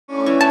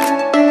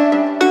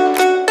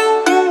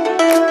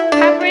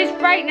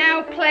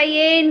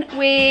playing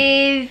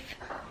with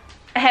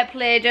her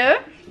Play-Doh.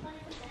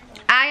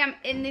 I am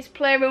in this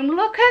playroom.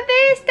 Look at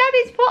this.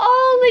 Daddy's put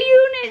all the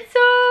units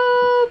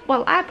up.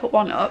 Well, I put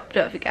one up,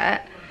 don't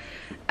forget.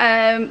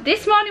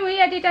 This morning we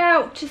headed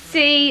out to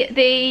see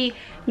the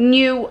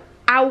new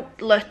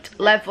outlet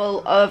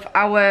level of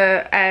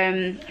our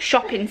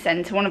shopping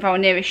centre, one of our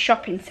nearest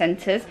shopping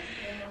centres.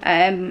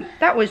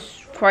 That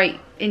was quite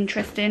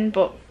interesting,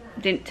 but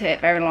didn't take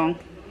very long.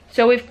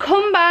 So we've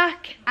come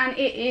back and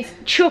it is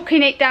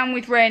chucking it down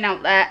with rain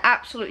out there,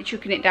 absolutely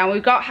chucking it down.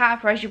 We've got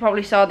Harper, as you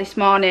probably saw this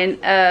morning,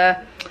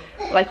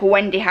 like a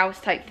Wendy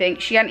house type thing.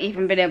 She hadn't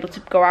even been able to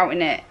go out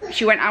in it.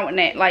 She went out in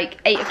it like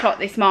 8 o'clock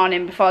this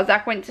morning before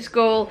Zach went to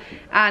school,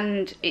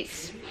 and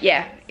it's,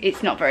 yeah,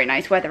 it's not very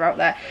nice weather out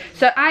there.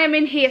 So I am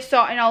in here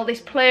sorting all this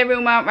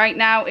playroom out right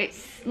now.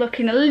 It's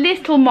looking a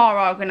little more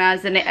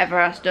organised than it ever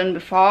has done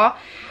before.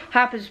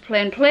 Harper's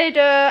playing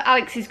Play-Doh.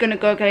 Alex is going to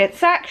go get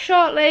Zach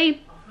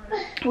shortly.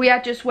 We are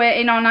just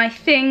waiting on, I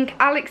think,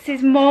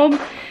 Alex's mum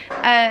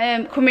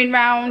coming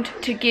round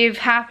to give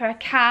Harper a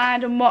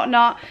card and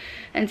whatnot,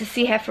 and to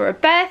see her for her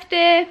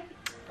birthday.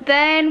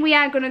 Then we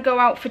are going to go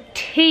out for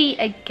tea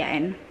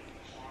again.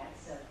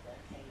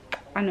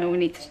 I know we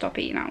need to stop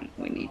eating out.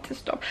 We need to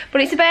stop.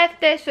 But it's a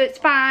birthday, so it's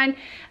fine.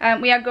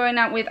 We are going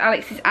out with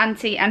Alex's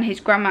auntie and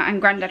his grandma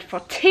and granddad for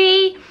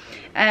tea.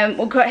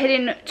 We'll go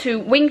heading to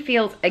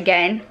Wingfield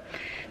again.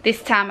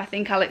 This time I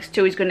think Alex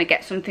too is going to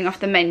get something off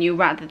the menu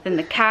rather than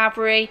the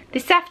carvery.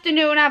 This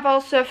afternoon I've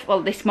also,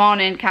 well this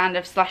morning kind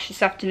of slash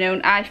this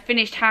afternoon, I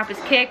finished Harper's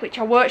cake, which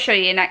I won't show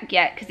you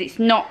yet because it's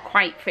not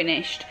quite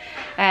finished.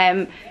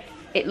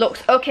 It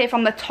looks okay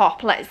from the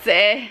top, let's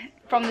say.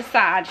 From the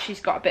side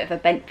she's got a bit of a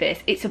bent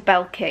face. It's a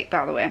bell cake,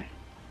 by the way.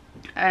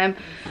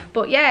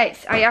 But yeah,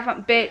 I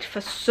haven't baked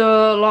for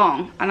so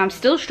long and I'm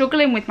still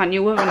struggling with my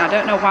new oven. I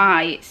don't know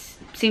why. It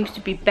seems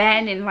to be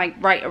burning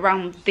like right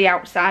around the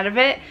outside of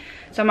it.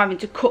 So I'm having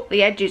to cut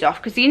the edges off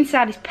because the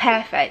inside is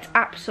perfect,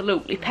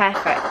 absolutely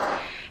perfect.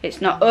 It's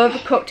not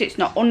overcooked, it's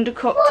not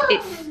undercooked,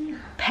 it's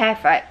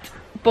perfect.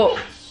 But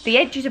the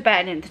edges are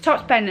burning, the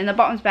top's burning, the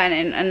bottom's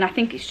burning, and I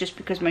think it's just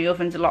because my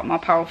oven's a lot more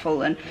powerful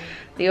than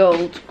the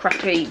old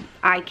crappy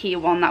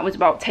IKEA one that was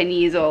about 10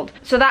 years old.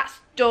 So that's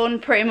done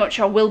pretty much,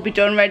 or will be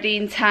done, ready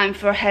in time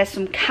for her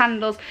some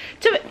candles.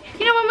 You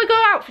know, when we go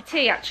out for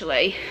tea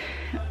actually,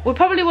 we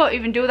probably won't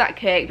even do that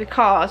cake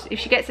because if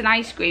she gets an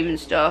ice cream and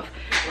stuff,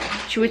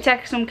 should we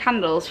take some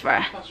candles for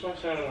her? That's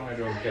what I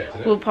don't get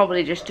today. We'll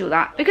probably just do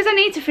that because I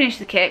need to finish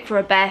the cake for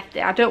a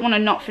birthday. I don't want to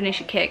not finish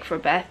a cake for a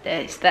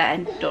birthday. It's there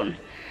and done.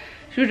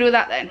 Should we do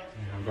that then?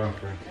 Yeah, I'm going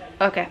for it.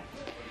 Okay.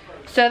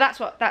 So that's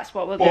what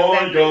we'll do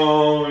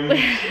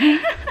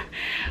then.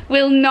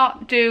 We'll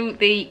not do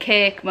the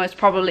cake most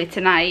probably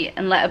tonight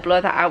and let her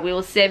blow that out. We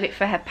will save it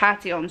for her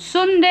party on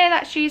Sunday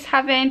that she's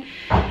having,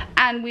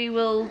 and we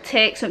will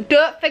take some.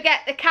 Don't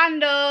forget the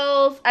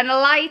candles and a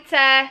lighter.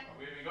 Have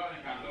we even got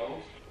any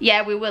candles?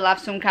 Yeah, we will have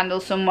some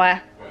candles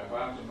somewhere.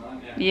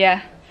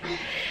 Yeah.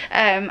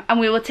 And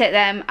we will take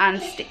them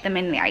and stick them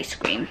in the ice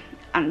cream,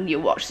 and you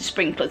watch the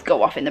sprinklers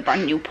go off in the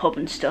brand new pub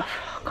and stuff.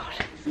 Oh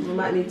God. We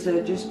might need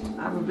to just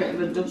have a bit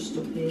of a dust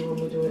up here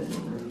when we do it.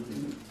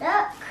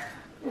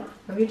 Look.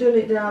 Have you done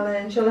it,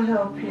 darling? Shall I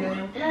help you?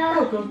 No.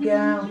 Oh, good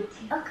girl.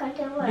 Okay,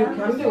 do it. You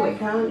can do it,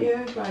 can't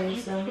you? By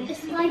yourself.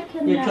 It's like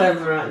a You're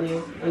clever, aren't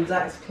you? And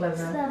Zach's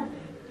clever. Have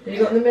you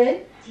got them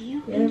in? Do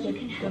you Yeah,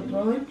 good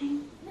boy.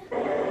 I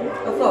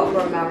thought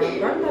Grandma and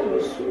Granddad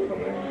was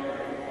coming.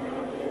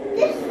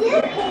 This is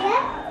here.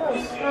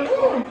 So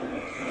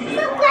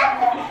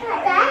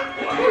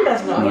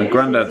Granddad's not No, here.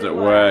 Granddad's at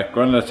work.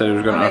 Granddad said he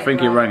was going to, I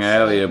think he rang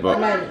earlier, I but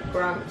meant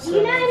Gramps.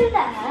 you know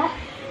there?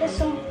 There's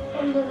some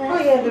under there. Oh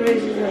yeah, there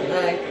is, isn't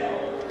there?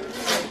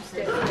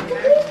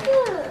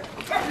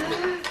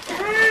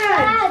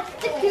 Dad,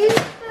 the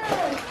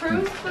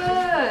Cruise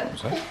boat.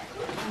 what's that?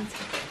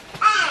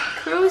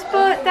 Cruise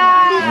boat,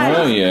 Dad.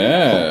 Oh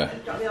yeah.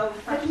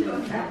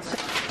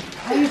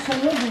 I used to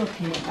love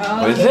looking at them.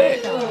 What is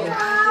it?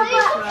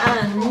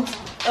 And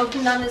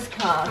open Nana's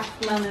card,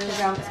 Nana and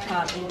Grandma's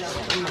card, and you don't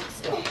get them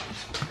mixed up.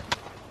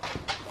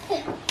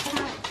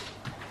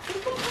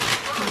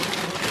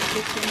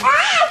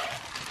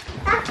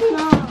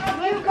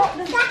 We've got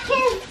the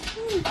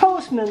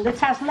Postman that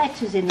has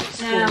letters in at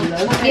school,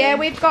 though. Yeah,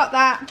 we've got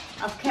that.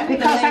 I've kept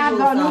Because I've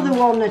got another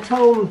one at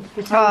home.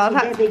 That Oh, Auntie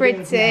that's Debbie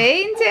pretty, gave me.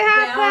 isn't it, They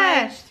are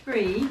Harper? aged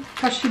 3.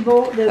 Because she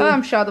bought them Oh,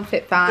 I'm sure they'll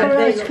fit for fine.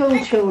 her school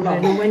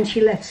children, and when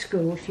she left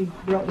school, she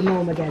brought them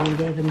home again and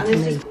gave them to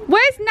me.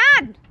 Where's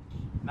Nan?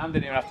 Nan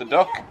didn't even have to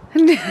duck.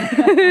 Can you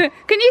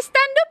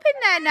stand up in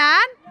there,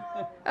 Nan?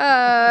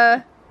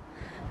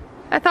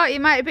 I thought you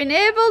might have been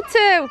able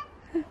to.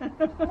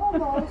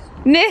 Almost.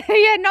 No,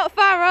 yeah, not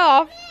far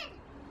off.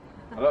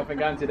 I don't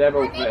think Auntie Deb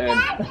will fit in.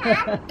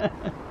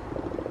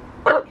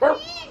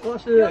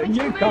 What's the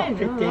you can't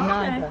fit in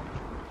either.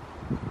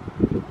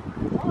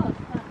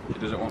 She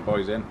doesn't want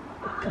boys in.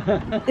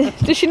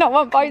 Does she not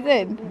want boys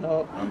in?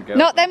 No. And girls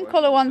Not them want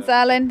colour ones,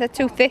 darling. They're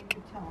too thick.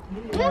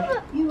 You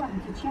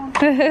haven't a chance.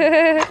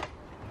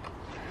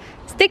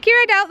 Stick your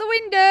head out the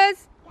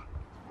windows.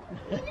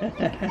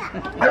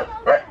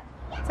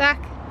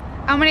 Zach,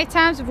 how many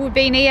times have we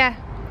been here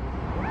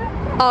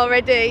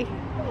already?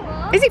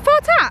 What? Is it 4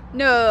 times?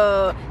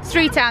 No, it's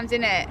 3 times,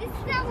 isn't it? This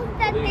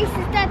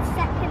is Dad's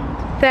second.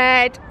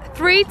 Third,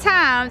 3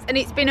 times, and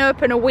it's been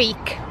open a week.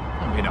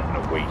 It's been open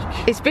a week.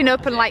 It's been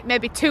open like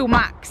maybe 2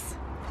 max.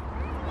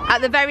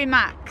 At the very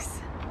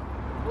max.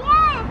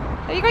 Yeah.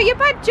 Have you got your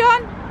badge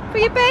on for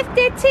your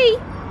birthday tea?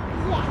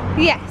 Yeah.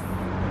 Yes.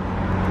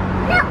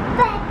 Not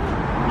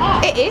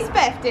bad. It is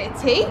birthday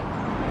tea.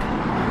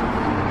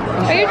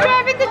 Are you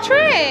driving the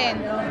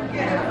train?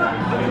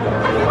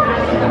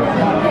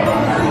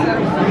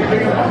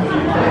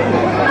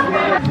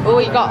 Oh,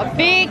 you got a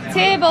big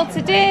table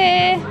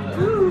today.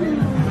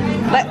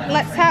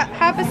 Let's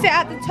have a sit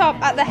at the top,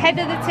 at the head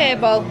of the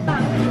table.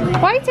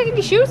 Why are you taking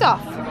your shoes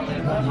off?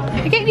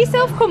 You're getting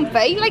yourself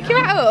comfy, like you're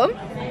at home?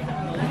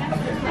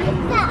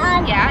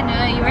 Yeah, I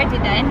know. You ready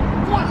then?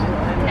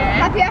 Yeah. Okay.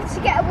 Have you have to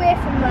get away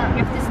from that?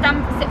 You have to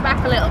sit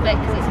back a little bit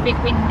because it's a bit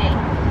windy.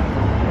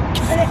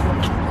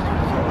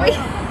 Yeah,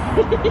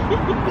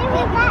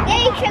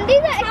 you can do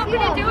that It's if not you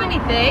going want. to do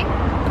anything.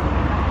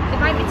 It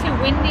might be too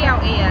windy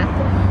out here.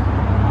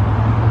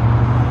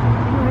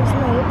 No, it's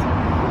not.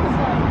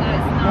 No,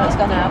 it's not. No, it's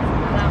gone out.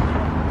 No.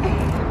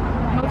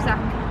 Move, Zach.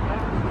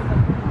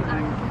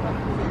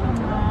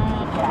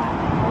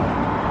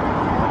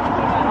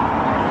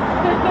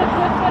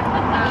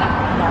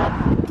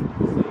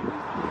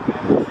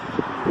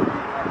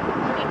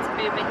 Need to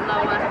be a bit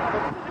lower.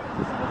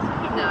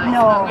 No, it's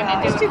not going to do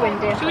it's it. too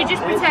windy. Should we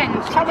just pretend?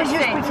 Shall we just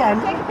sing?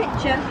 pretend? Take a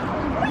picture.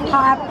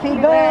 Happy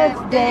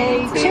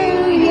birthday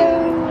to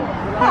you.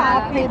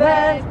 Happy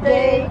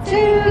birthday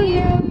to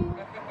you.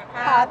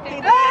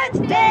 Happy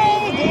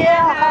birthday, dear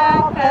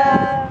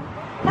Harper.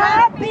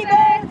 Happy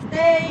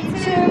birthday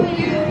to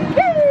you.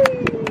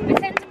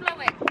 Pretend to blow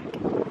it.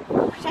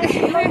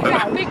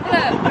 Big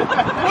blow.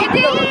 You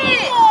did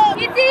it!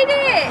 You did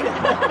it!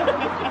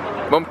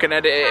 Mum can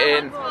edit it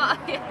in.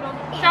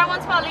 Try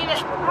once more, leave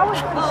it.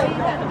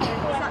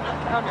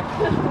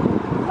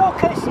 No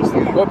curses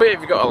there. What bit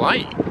have you got a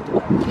light?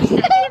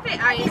 Leave it,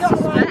 I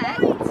suspect.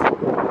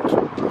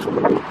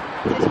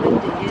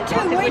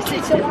 Too windy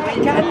to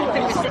light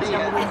candles. Sitting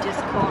on the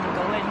windiest corner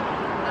going.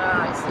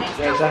 No, it's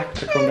Yeah, Zach,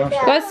 to come down.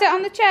 Go sit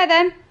on the chair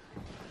then.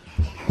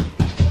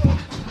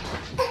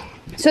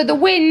 So the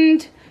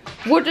wind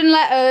wouldn't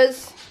let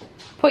us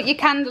put your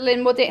candle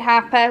in, would it,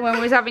 Harper, when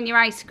we was having your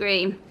ice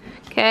cream?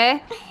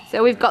 Okay,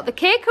 so we've got the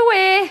cake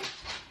away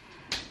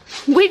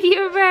with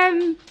your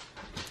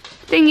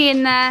thingy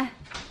in there,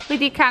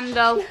 with your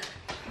candle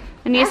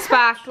and your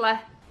sparkler.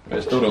 But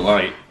it's still a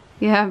light.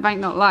 Yeah, it might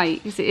not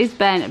light because it is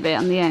burnt a bit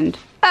on the end.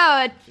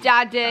 Oh,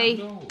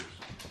 Daddy.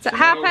 So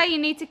Harper, you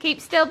need to keep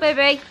still,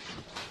 baby.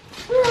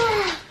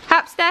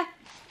 Hapster.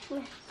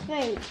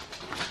 Right.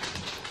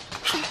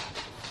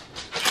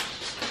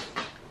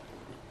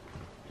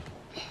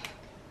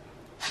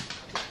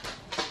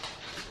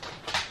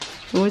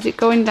 Oh, is it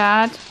going,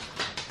 Dad?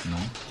 No.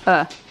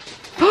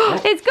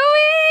 It's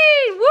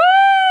going!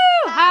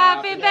 Woo!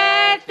 Happy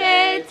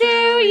birthday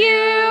to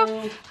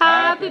you!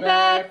 Happy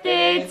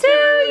birthday to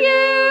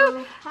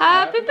you!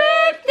 Happy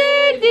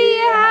birthday,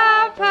 dear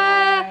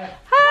Harper!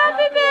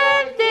 Happy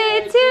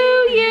birthday to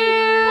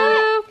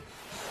you!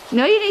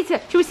 No, you need to.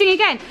 Shall we sing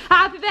again?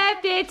 Happy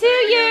birthday to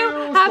you!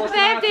 Happy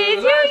birthday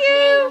to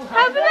you!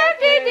 Happy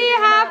birthday, dear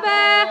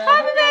Harper!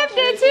 Happy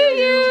birthday to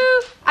you!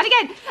 And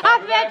again,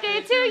 happy birthday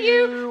to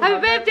you,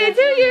 happy birthday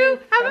to you,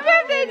 happy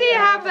birthday dear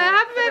Harper,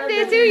 happy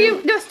birthday to you.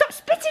 No, stop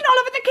spitting all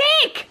over the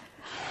cake.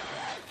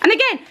 And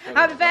again,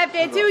 happy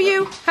birthday to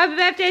you, happy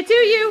birthday to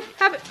you,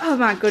 happy, oh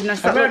my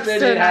goodness, that looks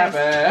so nice.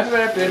 Happy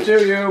birthday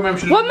to you. One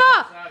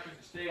more.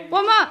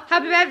 One more.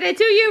 Happy birthday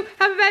to you,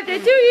 happy birthday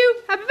to you,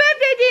 happy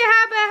birthday dear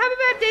Harper, happy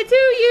birthday to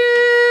you.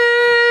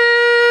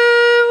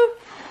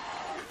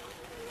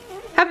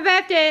 Happy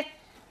birthday,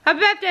 happy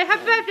birthday,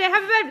 happy birthday,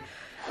 happy birthday.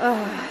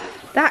 Oh,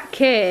 that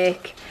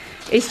cake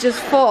is just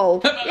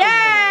full. Yay!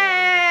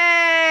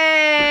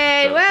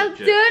 Well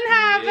done,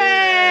 Harper.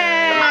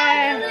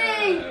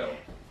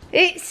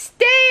 It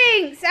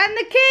stinks and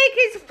the cake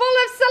is full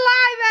of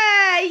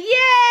saliva.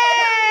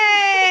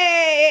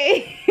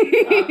 Yay!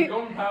 And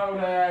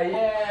gunpowder,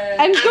 yay!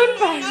 And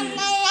gunpowder.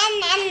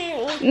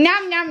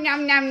 Nom nom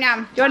nom nom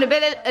nom. Do you want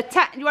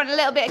you want a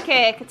little bit of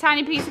cake, a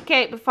tiny piece of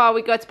cake before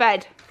we go to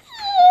bed?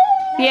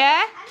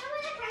 Yeah?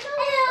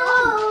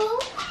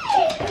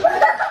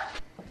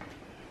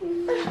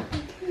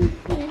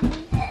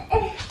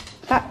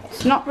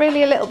 That's not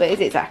really a little bit, is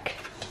it, Zach?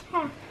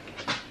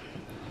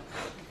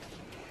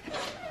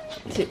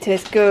 Does it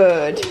taste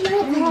good?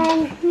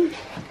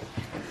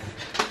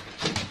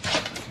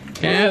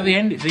 Yeah, at the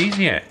end it's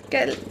easier.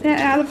 Get it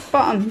out of the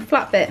bottom,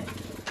 flat bit.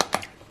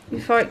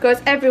 Before it goes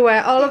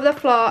everywhere, all over the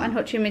floor, and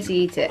Hutchie and Missy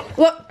eat it.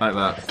 What? Like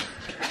that.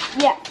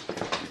 Yeah.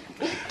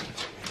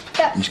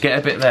 Just get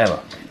a bit there,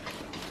 look.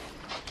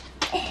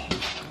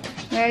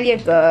 There you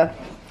go.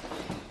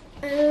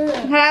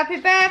 Happy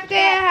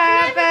birthday,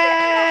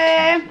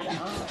 Harper!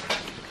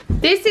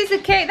 This is the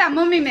cake that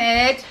Mummy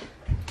made,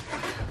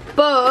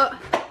 but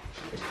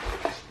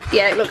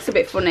yeah, it looks a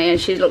bit funny, and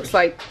she looks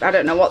like, I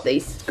don't know what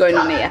these going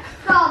on here.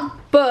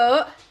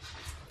 But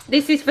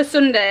this is for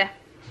Sunday.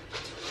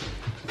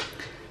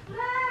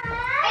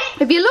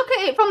 If you look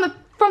at it from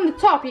the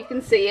top, you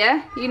can see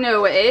it. You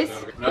know what it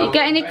is. But you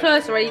get any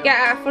closer, or you get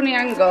at a funny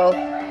angle,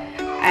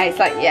 and it's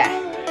like,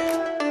 yeah.